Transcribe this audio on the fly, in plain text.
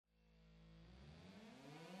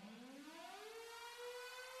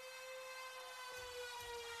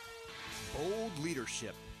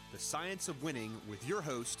Leadership, the Science of Winning with your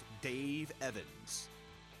host, Dave Evans.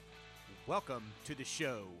 Welcome to the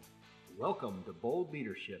show. Welcome to Bold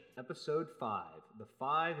Leadership, Episode 5, the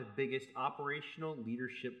 5 biggest operational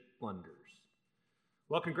leadership blunders.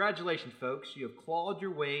 Well, congratulations, folks. You have clawed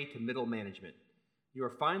your way to middle management. You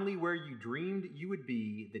are finally where you dreamed you would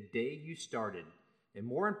be the day you started. And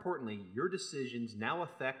more importantly, your decisions now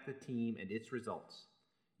affect the team and its results.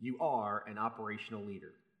 You are an operational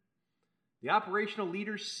leader. The operational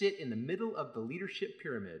leaders sit in the middle of the leadership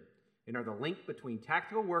pyramid and are the link between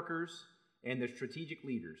tactical workers and the strategic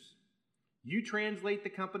leaders. You translate the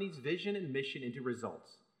company's vision and mission into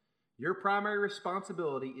results. Your primary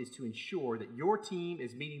responsibility is to ensure that your team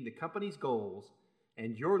is meeting the company's goals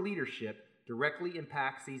and your leadership directly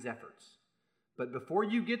impacts these efforts. But before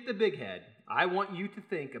you get the big head, I want you to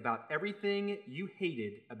think about everything you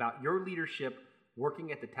hated about your leadership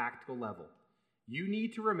working at the tactical level. You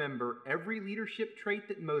need to remember every leadership trait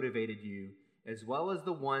that motivated you, as well as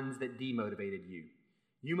the ones that demotivated you.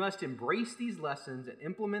 You must embrace these lessons and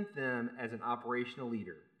implement them as an operational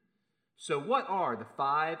leader. So what are the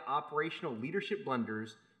 5 operational leadership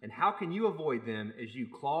blunders, and how can you avoid them as you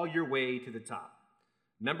claw your way to the top?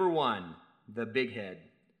 Number 1, the big head.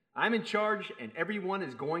 I'm in charge and everyone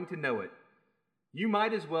is going to know it. You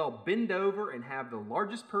might as well bend over and have the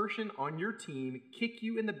largest person on your team kick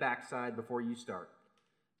you in the backside before you start.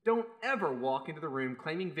 Don't ever walk into the room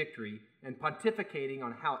claiming victory and pontificating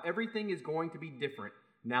on how everything is going to be different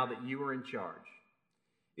now that you are in charge.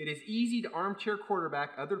 It is easy to armchair quarterback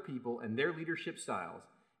other people and their leadership styles,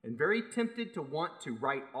 and very tempted to want to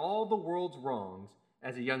right all the world's wrongs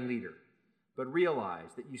as a young leader, but realize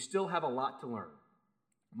that you still have a lot to learn.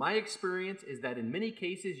 My experience is that in many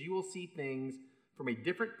cases you will see things from a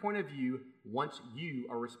different point of view once you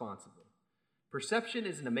are responsible. Perception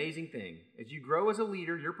is an amazing thing. As you grow as a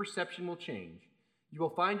leader, your perception will change. You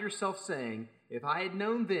will find yourself saying, if I had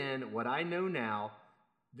known then what I know now,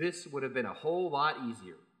 this would have been a whole lot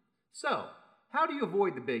easier. So, how do you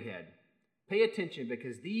avoid the big head? Pay attention,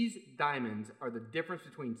 because these diamonds are the difference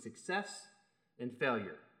between success and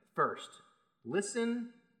failure. First,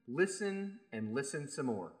 listen, and listen some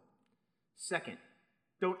more. Second,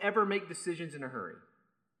 don't ever make decisions in a hurry.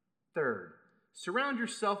 Third, surround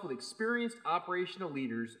yourself with experienced operational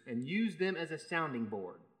leaders and use them as a sounding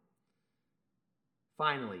board.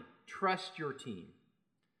 Finally, trust your team.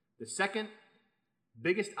 The second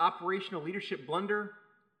biggest operational leadership blunder,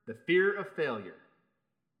 the fear of failure.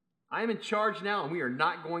 I am in charge now and we are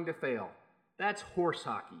not going to fail. That's horse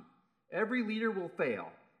hockey. Every leader will fail.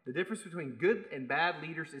 The difference between good and bad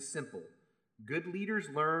leaders is simple. Good leaders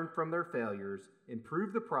learn from their failures,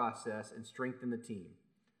 improve the process, and strengthen the team.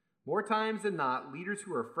 More times than not, leaders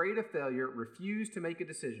who are afraid of failure refuse to make a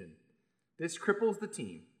decision. This cripples the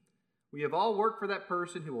team. We have all worked for that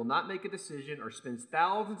person who will not make a decision or spends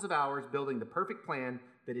thousands of hours building the perfect plan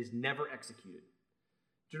that is never executed.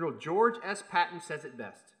 General George S. Patton says it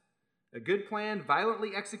best. A good plan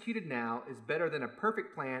violently executed now is better than a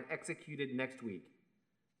perfect plan executed next week.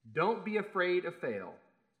 Don't be afraid of fail.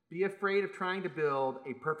 Be afraid of trying to build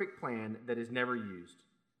a perfect plan that is never used.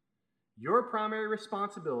 Your primary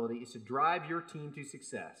responsibility is to drive your team to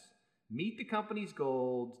success, meet the company's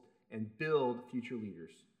goals, and build future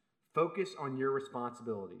leaders. Focus on your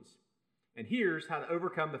responsibilities. And here's how to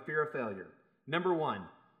overcome the fear of failure. Number 1,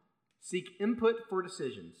 seek input for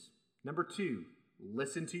decisions. Number 2,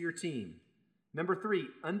 listen to your team. Number 3,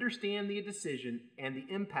 understand the decision and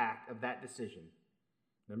the impact of that decision.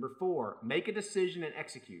 Number 4, make a decision and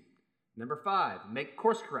execute. Number 5, make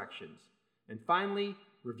course corrections. And finally,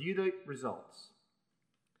 review the results.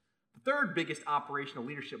 The third biggest operational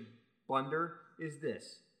leadership blunder is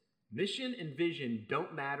this. Mission and vision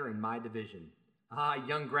don't matter in my division.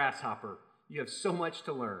 Young grasshopper, you have so much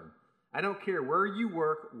to learn. I don't care where you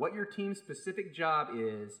work, what your team's specific job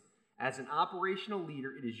is. As an operational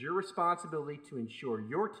leader, it is your responsibility to ensure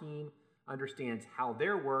your team understands how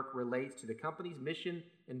their work relates to the company's mission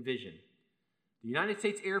and vision. The United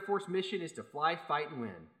States Air Force mission is to fly, fight, and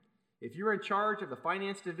win. If you're in charge of the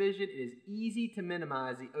finance division, it is easy to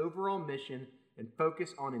minimize the overall mission and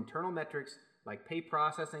focus on internal metrics like pay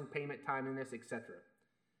processing, payment timeliness, etc.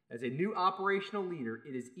 As a new operational leader,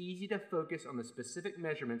 it is easy to focus on the specific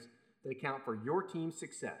measurements that account for your team's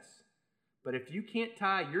success. But if you can't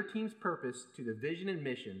tie your team's purpose to the vision and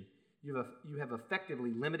mission, you have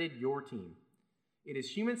effectively limited your team. It is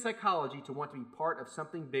human psychology to want to be part of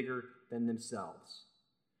something bigger than themselves.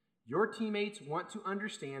 Your teammates want to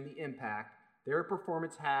understand the impact their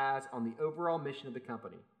performance has on the overall mission of the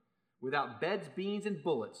company. Without beds, beans, and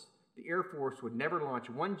bullets, the Air Force would never launch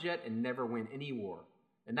one jet and never win any war.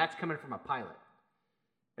 And that's coming from a pilot.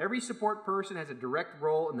 Every support person has a direct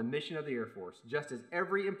role in the mission of the Air Force, just as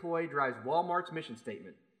every employee drives Walmart's mission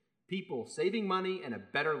statement: people, saving money, and a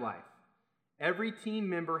better life. Every team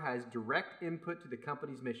member has direct input to the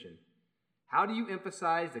company's mission. How do you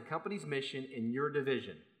emphasize the company's mission in your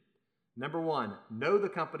division? Number 1, know the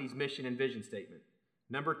company's mission and vision statement.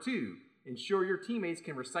 Number 2, ensure your teammates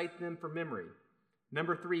can recite them from memory.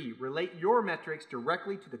 Number 3, relate your metrics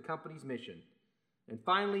directly to the company's mission. And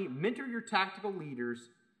finally, mentor your tactical leaders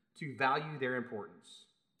to value their importance.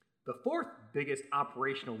 The fourth biggest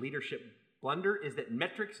operational leadership blunder is that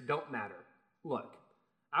metrics don't matter. Look,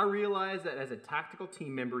 I realize that as a tactical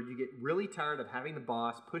team member, you get really tired of having the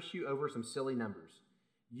boss push you over some silly numbers.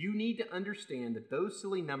 You need to understand that those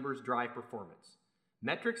silly numbers drive performance.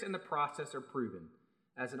 Metrics and the process are proven.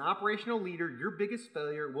 As an operational leader, your biggest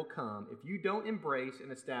failure will come if you don't embrace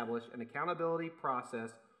and establish an accountability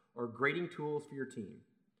process or grading tools for your team.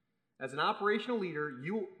 As an operational leader,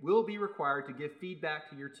 you will be required to give feedback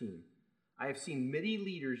to your team. I have seen many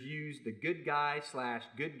leaders use the good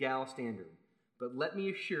guy/good gal standard, but let me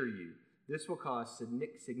assure you, this will cause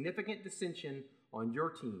significant dissension on your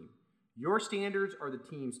team. Your standards are the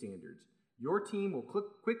team standards. Your team will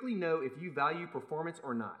quickly know if you value performance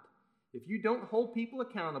or not. If you don't hold people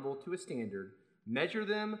accountable to a standard, measure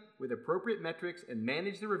them with appropriate metrics, and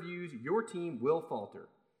manage the reviews, your team will falter.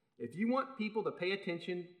 If you want people to pay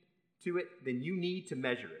attention to it, then you need to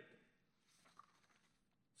measure it.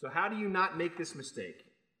 So how do you not make this mistake?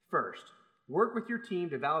 First, work with your team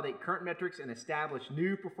to validate current metrics and establish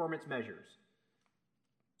new performance measures.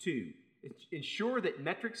 2, ensure that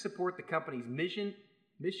metrics support the company's mission,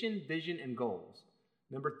 vision, and goals.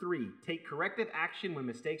 Number 3, take corrective action when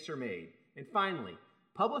mistakes are made. And finally,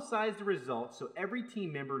 publicize the results so every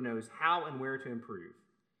team member knows how and where to improve.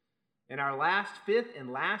 And our fifth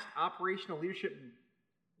and last operational leadership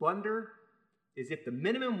blunder is if the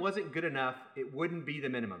minimum wasn't good enough, it wouldn't be the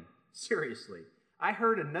minimum. Seriously. I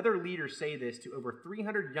heard another leader say this to over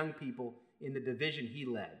 300 young people in the division he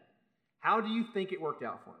led. How do you think it worked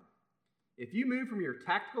out for him? If you move from your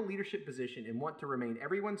tactical leadership position and want to remain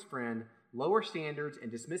everyone's friend, lower standards, and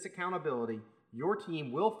dismiss accountability, your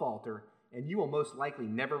team will falter and you will most likely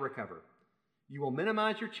never recover. You will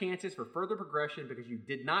minimize your chances for further progression because you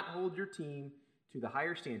did not hold your team to the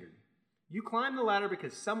higher standard. You climbed the ladder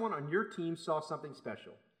because someone on your team saw something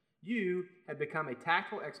special. You had become a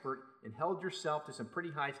tactical expert and held yourself to some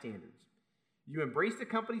pretty high standards. You embraced the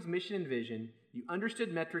company's mission and vision, you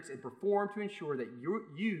understood metrics, and performed to ensure that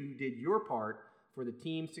you did your part for the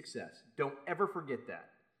team's success. Don't ever forget that.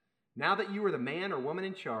 Now that you are the man or woman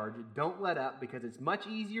in charge, don't let up, because it's much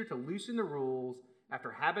easier to loosen the rules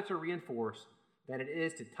after habits are reinforced than it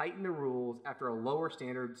is to tighten the rules after lower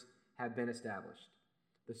standards have been established.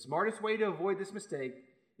 The smartest way to avoid this mistake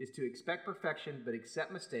is to expect perfection but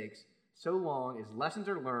accept mistakes so long as lessons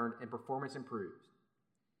are learned and performance improves.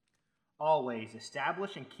 Always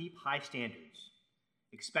establish and keep high standards.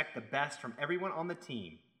 Expect the best from everyone on the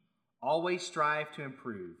team. Always strive to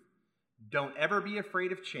improve. Don't ever be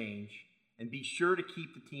afraid of change, and be sure to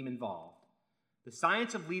keep the team involved. The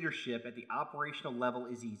science of leadership at the operational level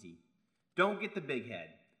is easy. Don't get the big head.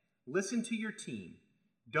 Listen to your team.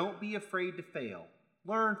 Don't be afraid to fail.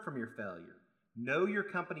 Learn from your failure. Know your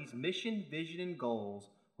company's mission, vision, and goals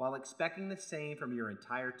while expecting the same from your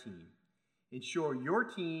entire team. Ensure your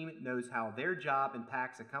team knows how their job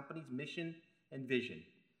impacts a company's mission and vision.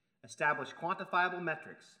 Establish quantifiable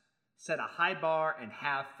metrics. Set a high bar and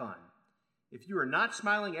have fun. If you are not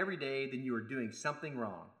smiling every day, then you are doing something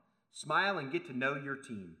wrong. Smile and get to know your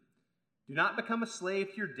team. Do not become a slave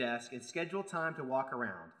to your desk and schedule time to walk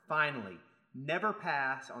around. Finally, never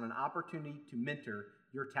pass on an opportunity to mentor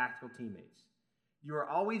your tactical teammates. You are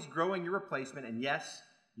always growing your replacement, and yes,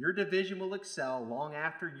 your division will excel long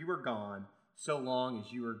after you are gone, so long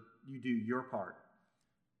as you do your part.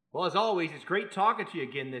 Well, as always, it's great talking to you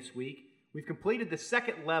again this week. We've completed the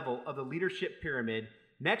second level of the leadership pyramid.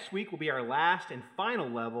 Next week will be our last and final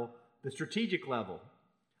level, the strategic level.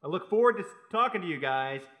 I look forward to talking to you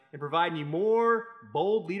guys and providing you more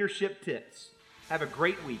bold leadership tips. Have a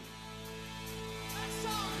great week.